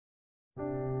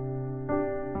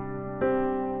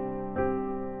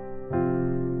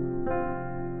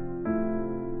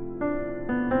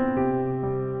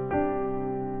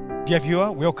Dear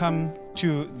viewer, welcome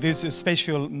to this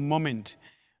special moment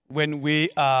when we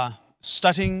are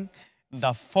starting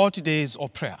the 40 days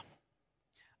of prayer.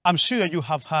 I'm sure you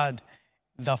have had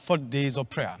the 40 days of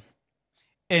prayer.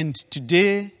 And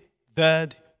today,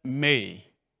 3rd May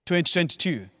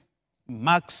 2022,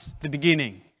 marks the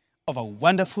beginning of a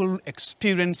wonderful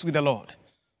experience with the Lord.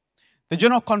 The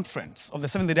General Conference of the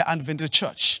Seventh-day Adventist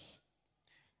Church,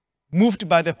 moved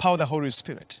by the power of the Holy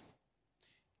Spirit,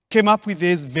 came up with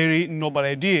this very noble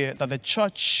idea that the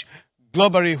church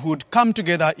globally would come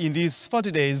together in these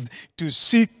 40 days to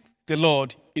seek the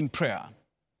Lord in prayer.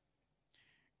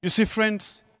 You see,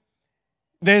 friends,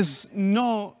 there's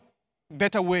no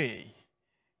better way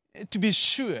to be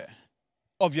sure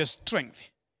of your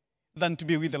strength than to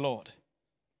be with the Lord.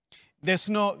 There's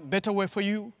no better way for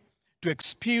you to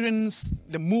experience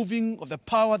the moving of the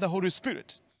power of the Holy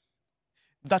Spirit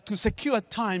than to secure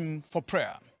time for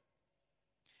prayer.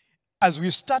 As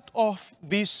we start off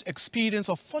this experience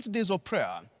of 40 days of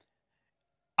prayer,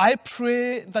 I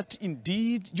pray that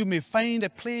indeed you may find a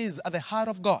place at the heart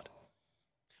of God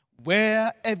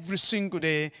where every single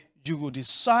day you will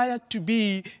desire to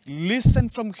be, listen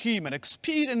from Him and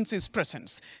experience His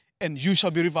presence, and you shall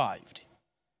be revived.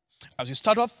 As we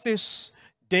start off this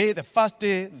day, the first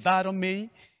day, 3rd of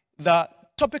May, the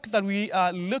topic that we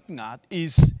are looking at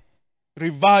is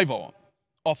revival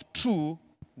of true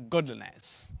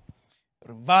godliness.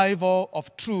 Revival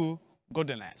of true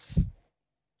godliness.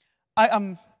 I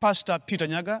am Pastor Peter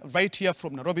Nyaga, right here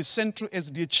from Nairobi Central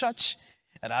SDA Church.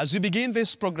 And as we begin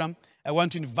this program, I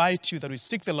want to invite you that we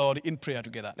seek the Lord in prayer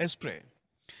together. Let's pray.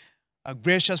 Our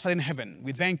gracious Father in heaven,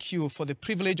 we thank you for the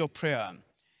privilege of prayer.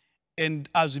 And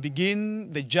as we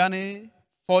begin the journey,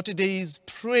 40 days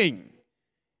praying,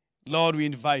 Lord, we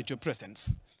invite your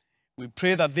presence. We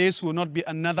pray that this will not be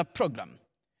another program,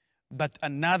 but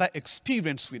another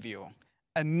experience with you,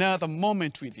 another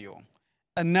moment with you,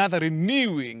 another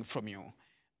renewing from you.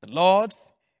 The Lord,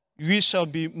 we shall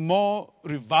be more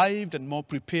revived and more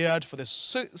prepared for the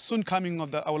soon coming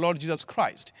of our Lord Jesus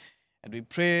Christ. And we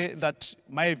pray that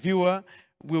my viewer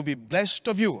will be blessed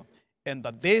of you, and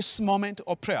that this moment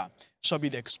of prayer shall be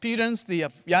the experience they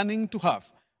are yearning to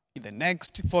have in the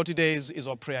next 40 days is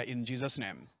our prayer in Jesus'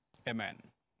 name. Amen.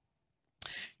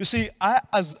 You see,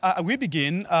 as we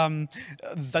begin,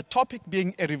 the topic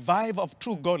being a revival of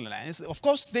true godliness, of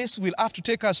course, this will have to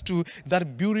take us to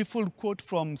that beautiful quote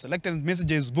from Selected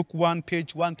Messages, Book 1,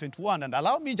 page 121. And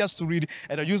allow me just to read,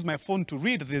 and I'll use my phone to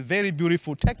read the very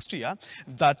beautiful text here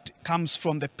that comes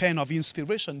from the pen of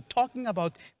inspiration, talking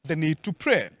about the need to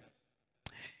pray.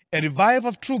 A revival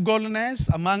of true godliness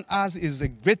among us is the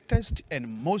greatest and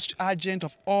most urgent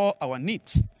of all our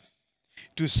needs.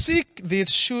 To seek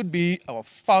this should be our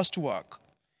first work.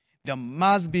 There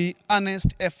must be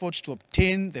earnest effort to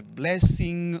obtain the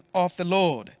blessing of the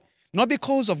Lord. Not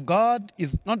because God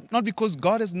is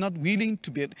not willing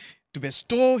to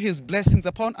bestow His blessings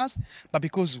upon us, but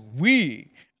because we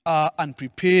are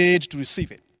unprepared to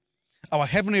receive it. Our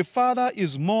Heavenly Father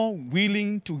is more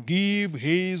willing to give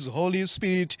His Holy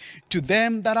Spirit to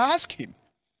them that ask Him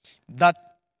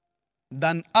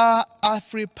than are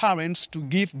earthly parents to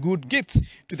give good gifts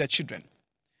to their children.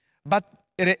 But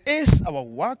it is our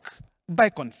work by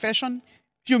confession,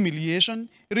 humiliation,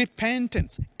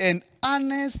 repentance, and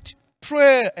earnest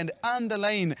prayer, and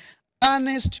underline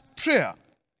earnest prayer,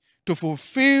 to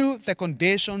fulfill the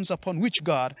conditions upon which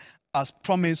God has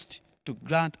promised to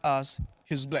grant us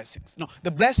His blessings. Now,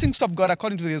 the blessings of God,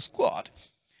 according to this quote,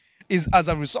 is as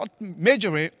a result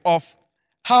majorly of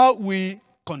how we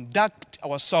conduct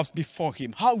ourselves before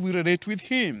Him, how we relate with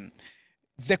Him,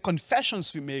 the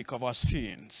confessions we make of our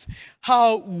sins,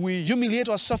 how we humiliate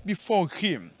ourselves before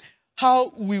Him,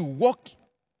 how we walk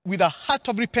with a heart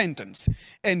of repentance,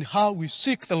 and how we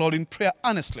seek the Lord in prayer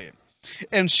earnestly.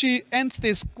 And she ends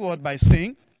this quote by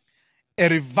saying, a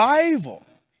revival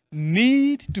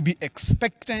need to be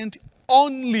expectant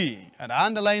only, and I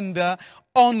underline the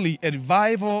only, a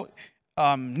revival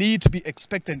need to be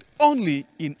expectant only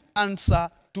in answer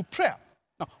to prayer.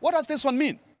 Now, what does this one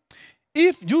mean?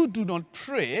 If you do not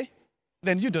pray,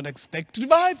 then you don't expect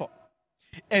revival.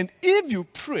 And if you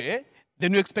pray,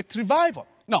 then you expect revival.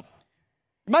 Now,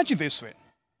 imagine this way.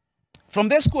 From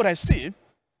this quote I see,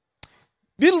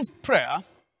 little prayer,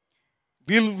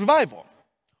 little revival.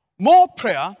 More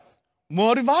prayer,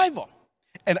 more revival.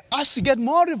 And as we get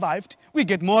more revived, we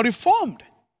get more reformed.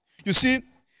 You see,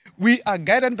 we are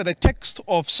guided by the text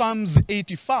of Psalms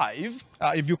 85.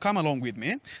 If you come along with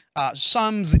me,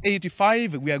 Psalms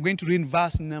 85, we are going to read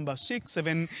verse number 6,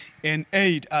 7, and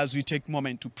 8 as we take a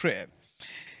moment to pray.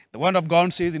 The word of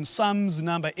God says in Psalms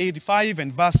number 85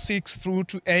 and verse 6 through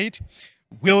to 8,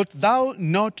 wilt thou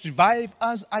not revive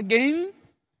us again,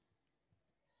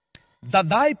 that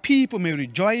thy people may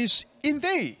rejoice in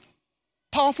thee?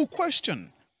 Powerful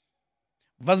question.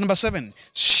 Verse number 7,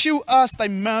 shew us thy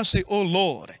mercy, O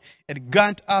Lord, and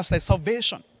grant us thy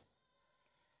salvation.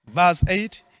 Verse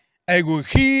 8, I will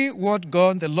hear what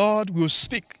God the Lord will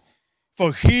speak,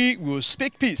 for he will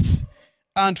speak peace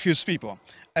unto his people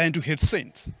and to his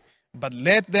saints, but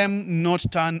let them not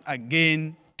turn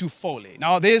again to folly.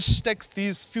 Now this text,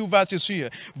 these few verses here,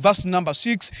 verse number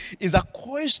 6 is a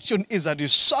question, is a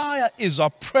desire, is a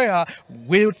prayer.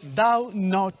 Wilt thou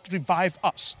not revive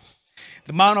us?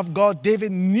 The man of God,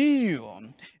 David, knew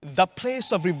the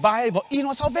place of revival in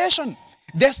our salvation.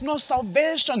 There's no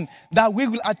salvation that we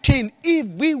will attain if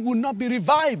we will not be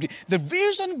revived. The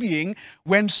reason being,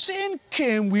 when sin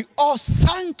came, we all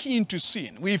sank into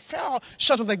sin. We fell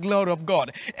short of the glory of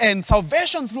God. And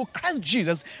salvation through Christ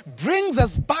Jesus brings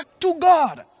us back to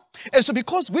God. And so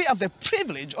because we have the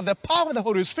privilege of the power of the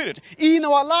Holy Spirit in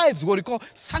our lives, what we call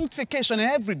sanctification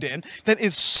every day, that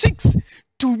it seeks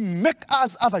to make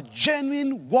us have a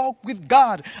genuine walk with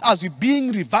God as we're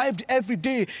being revived every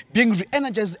day, being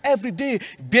re-energized every day,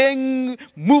 being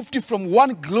moved from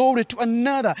one glory to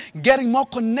another, getting more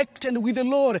connected with the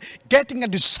Lord, getting a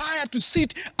desire to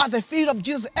sit at the feet of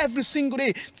Jesus every single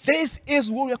day. This is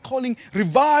what we're calling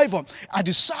revival, a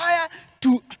desire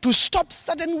to stop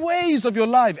certain ways of your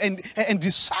life and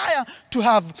desire to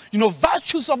have,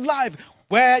 virtues of life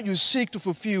where you seek to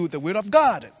fulfill the will of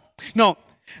God. Now,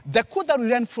 the quote that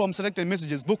we ran from Selected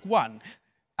Messages, Book 1,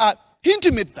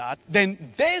 intimate that then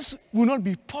this will not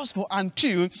be possible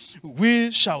until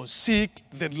we shall seek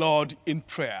the Lord in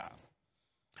prayer.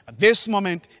 At this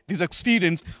moment, this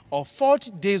experience of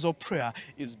 40 days of prayer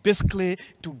is basically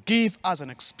to give us an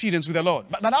experience with the Lord.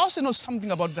 But I also know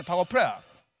something about the power of prayer.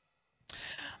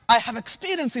 I have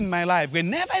experience in my life,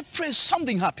 whenever I pray,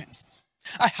 something happens.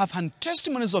 I have had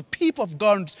testimonies of people of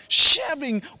God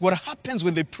sharing what happens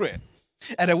when they pray.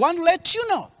 And I want to let you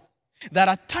know that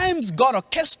at times God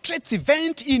orchestrates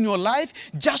events in your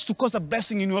life just to cause a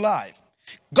blessing in your life.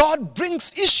 God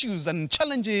brings issues and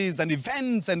challenges and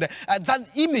events and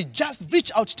that He may just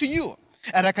reach out to you.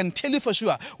 And I can tell you for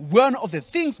sure, one of the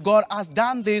things God has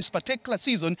done this particular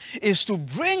season is to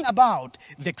bring about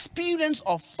the experience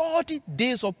of 40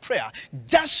 days of prayer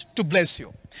just to bless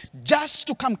you, just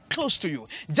to come close to you,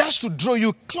 just to draw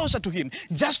you closer to Him,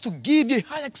 just to give you a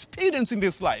high experience in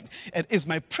this life. And it's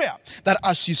my prayer that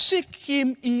as you seek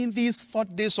Him in these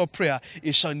 40 days of prayer,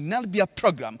 it shall not be a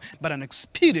program, but an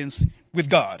experience with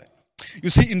God.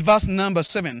 You see, in verse number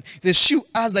 7, it says, shew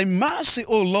us thy mercy,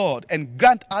 O Lord, and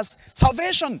grant us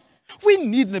salvation. We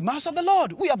need the mercy of the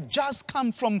Lord. We have just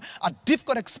come from a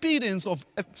difficult experience of,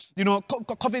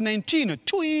 COVID-19,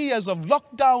 2 years of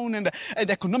lockdown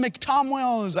and economic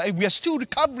turmoils. We are still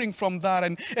recovering from that,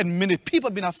 and many people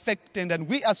have been affected, and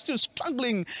we are still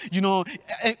struggling,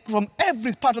 from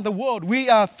every part of the world. We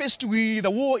are faced with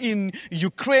the war in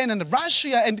Ukraine and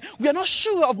Russia, and we are not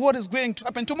sure of what is going to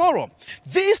happen tomorrow.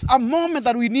 This is a moment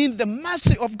that we need the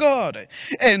mercy of God.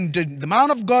 And the man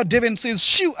of God, David, says,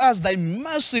 shew us thy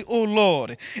mercy, O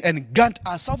Lord, and grant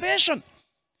us salvation.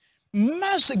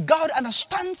 Mercy, God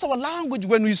understands our language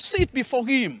when we sit before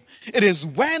Him. It is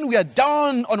when we are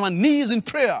down on our knees in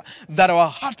prayer that our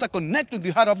hearts are connected with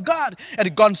the heart of God,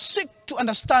 and God seeks to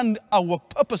understand our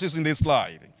purposes in this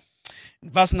life.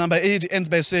 Verse number 8 ends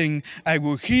by saying, I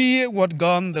will hear what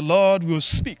God the Lord will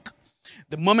speak.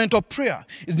 The moment of prayer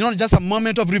is not just a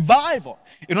moment of revival.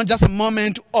 It's not just a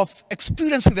moment of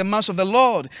experiencing the mercy of the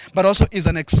Lord, but also is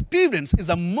an experience, is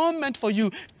a moment for you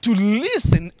to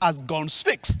listen as God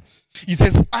speaks. He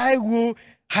says, I will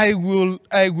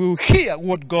hear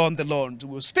what God the Lord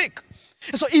will speak.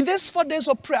 So in these 4 days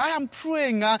of prayer, I am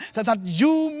praying that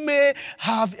you may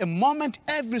have a moment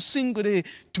every single day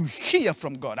to hear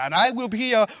from God. And I will be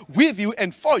here with you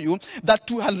and for you, that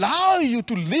to allow you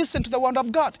to listen to the word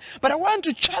of God. But I want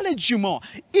to challenge you more.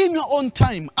 In your own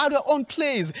time, at your own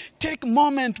place, take a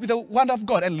moment with the word of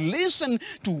God and listen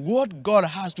to what God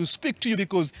has to speak to you,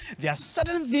 because there are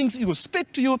certain things He will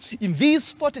speak to you in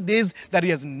these 40 days that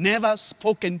He has never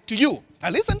spoken to you.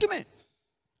 Now listen to me.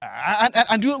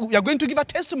 And you are going to give a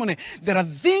testimony. There are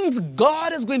things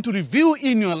God is going to reveal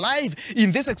in your life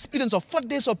in this experience of 4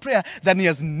 days of prayer that He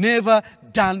has never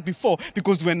done before.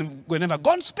 Because whenever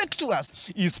God speaks to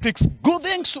us, He speaks good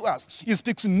things to us. He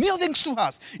speaks new things to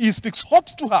us. He speaks hope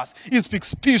to us. He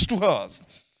speaks peace to us.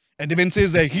 And even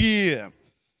says,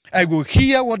 I will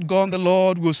hear what God the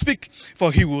Lord will speak,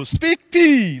 for He will speak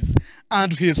peace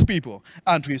unto His people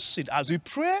and to His seed. As we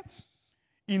pray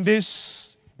in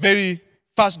this very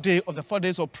first day of the 4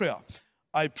 days of prayer,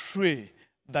 I pray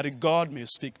that God may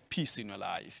speak peace in your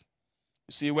life.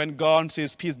 You see, when God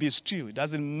says, peace be still, it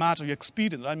doesn't matter your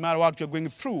experience, it doesn't matter what you're going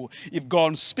through. If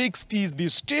God speaks, peace be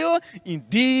still,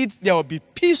 indeed, there will be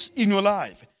peace in your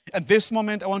life. At this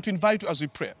moment, I want to invite you as we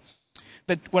pray,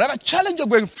 that whatever challenge you're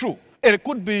going through, it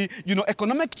could be,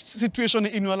 economic situation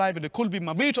in your life, it could be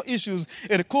marital issues,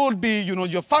 it could be,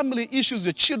 your family issues,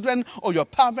 your children or your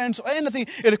parents or anything.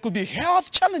 It could be health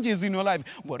challenges in your life.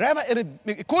 Whatever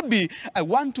it could be, I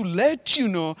want to let you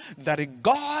know that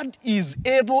God is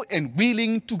able and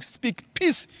willing to speak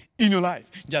peace in your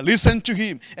life. Just listen to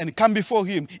him and come before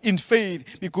him in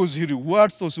faith, because he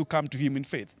rewards those who come to him in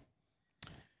faith.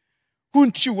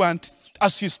 Wouldn't you want,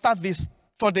 as you start these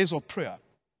 4 days of prayer,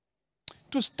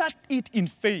 to start it in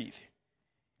faith,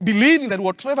 believing that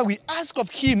whatever we ask of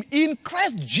him in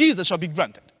Christ Jesus shall be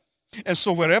granted? And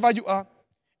so wherever you are,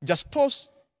 just pause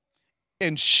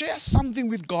and share something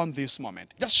with God this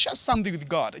moment. Just share something with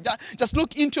God. Just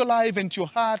look into your life and your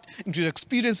heart, into your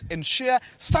experience, and share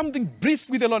something brief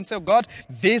with the Lord and say, God,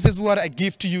 this is what I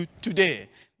give to you today,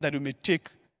 that you may take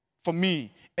from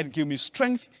me and give me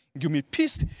strength, give me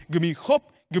peace, give me hope,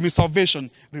 give me salvation,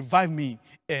 revive me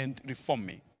and reform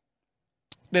me.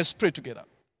 Let's pray together.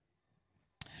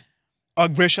 Our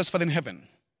gracious Father in heaven,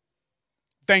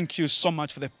 thank you so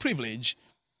much for the privilege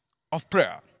of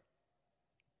prayer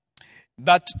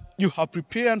that you have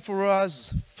prepared for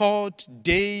us. 4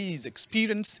 days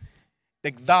experience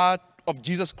like that of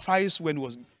Jesus Christ when he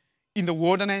was in the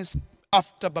wilderness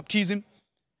after baptism.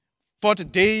 40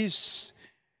 days,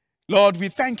 Lord, we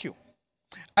thank you.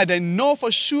 And I know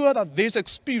for sure that this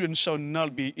experience shall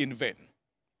not be in vain.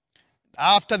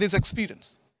 After this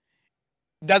experience,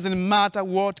 doesn't matter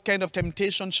what kind of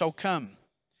temptation shall come,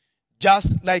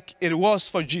 just like it was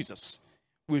for Jesus,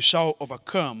 we shall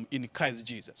overcome in Christ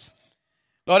Jesus.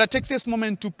 Lord, I take this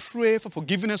moment to pray for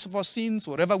forgiveness of our sins,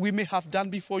 whatever we may have done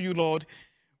before you, Lord.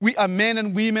 We are men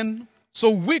and women,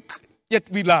 so weak, yet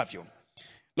we love you.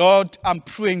 Lord, I'm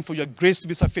praying for your grace to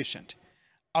be sufficient.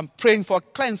 I'm praying for a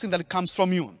cleansing that comes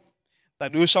from you,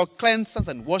 that you shall cleanse us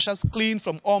and wash us clean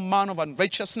from all manner of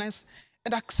unrighteousness,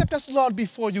 and accept us, Lord,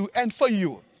 before you and for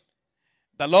you.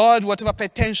 The Lord, whatever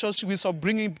potentials we shall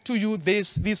bring to you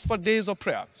these 4 days of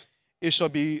prayer, it shall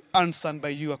be answered by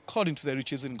you according to the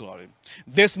riches in glory.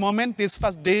 This moment, this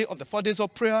first day of the 4 days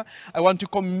of prayer, I want to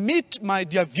commit my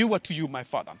dear viewer to you, my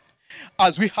Father.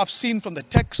 As we have seen from the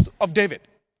text of David,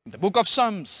 in the book of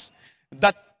Psalms,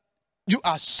 that you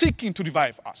are seeking to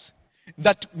revive us,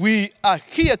 that we are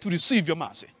here to receive your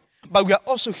mercy, but we are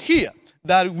also here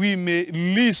that we may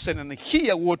listen and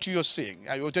hear what you're saying,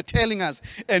 what you're telling us,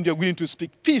 and you're willing to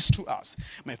speak peace to us.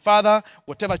 My Father,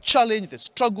 whatever challenge, the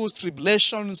struggles,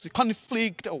 tribulations, the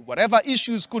conflict, or whatever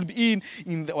issues could be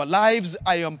in our lives,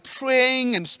 I am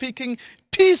praying and speaking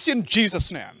peace in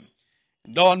Jesus' name.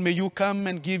 Lord, may you come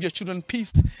and give your children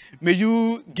peace. May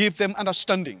you give them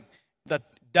understanding that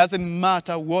doesn't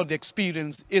matter what the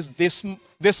experience is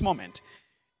this moment,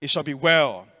 it shall be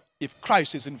well if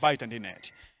Christ is invited in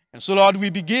it. And so, Lord, we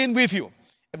begin with you,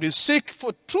 and we seek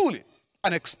for truly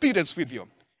an experience with you,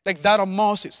 like that of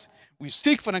Moses. We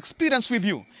seek for an experience with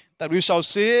you, that we shall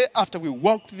say, after we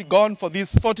walked with God for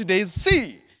these 40 days,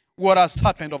 see what has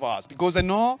happened of us. Because I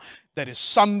know there is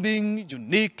something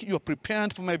unique you are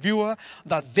prepared for my viewer,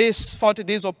 that this 40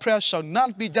 days of prayer shall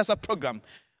not be just a program,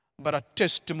 but a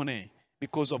testimony,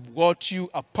 because of what you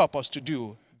are purposed to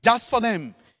do just for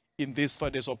them in these 4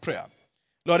 days of prayer.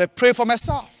 Lord, I pray for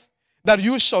myself, that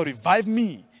you shall revive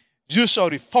me. You shall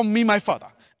reform me, my Father.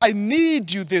 I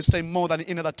need you this time more than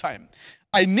any other time.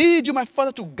 I need you, my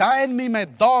Father, to guide me, my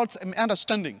thoughts and my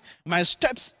understanding, my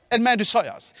steps and my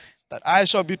desires, that I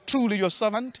shall be truly your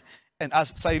servant. And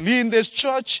as I lead this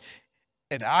church,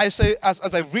 and I say, as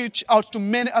I reach out to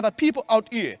many other people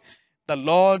out here, the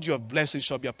Lord, your blessing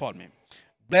shall be upon me.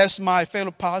 Bless my fellow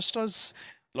pastors.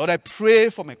 Lord, I pray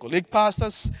for my colleague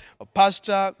pastors,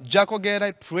 Pastor Jack Ogeda.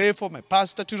 I pray for my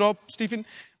pastor, Tirop Stephen.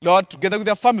 Lord, together with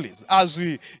their families, as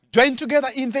we join together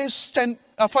in this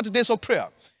 40 days of prayer,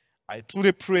 I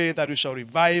truly pray that you shall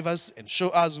revive us and show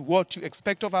us what you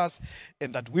expect of us,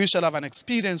 and that we shall have an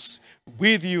experience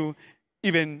with you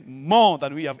even more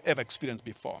than we have ever experienced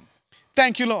before.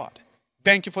 Thank you, Lord.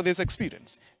 Thank you for this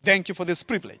experience. Thank you for this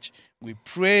privilege. We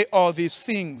pray all these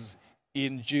things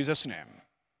in Jesus' name.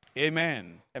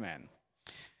 Amen. Amen.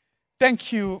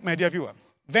 Thank you, my dear viewer.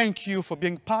 Thank you for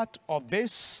being part of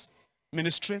this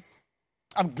ministry.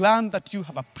 I'm glad that you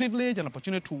have a privilege and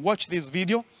opportunity to watch this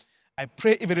video. I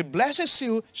pray if it blesses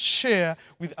you, share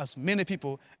with as many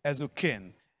people as you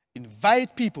can.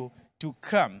 Invite people to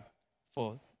come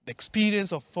for the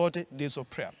experience of 40 days of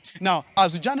prayer. Now,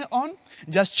 as we journey on,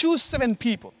 just choose 7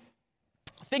 people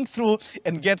think through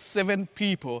and get 7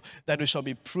 people that we shall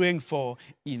be praying for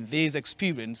in this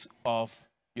experience of,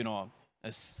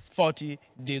 40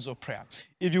 days of prayer.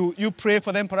 If you pray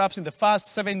for them perhaps in the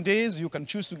first 7 days, you can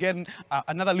choose to get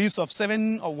another list of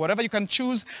 7 or whatever you can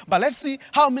choose. But let's see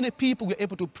how many people we're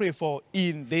able to pray for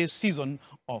in this season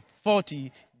of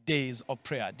 40 days of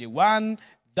prayer. The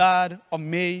 3rd of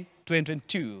May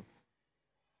 2022.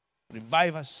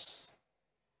 Revive us.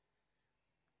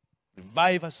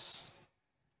 Revive us,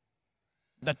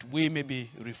 that we may be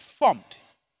reformed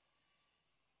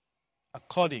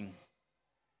according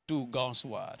to God's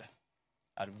word.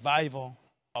 A revival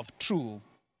of true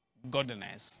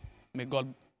godliness. May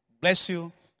God bless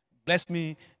you, bless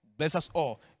me, bless us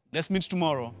all. Let's meet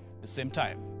tomorrow at the same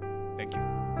time. Thank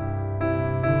you.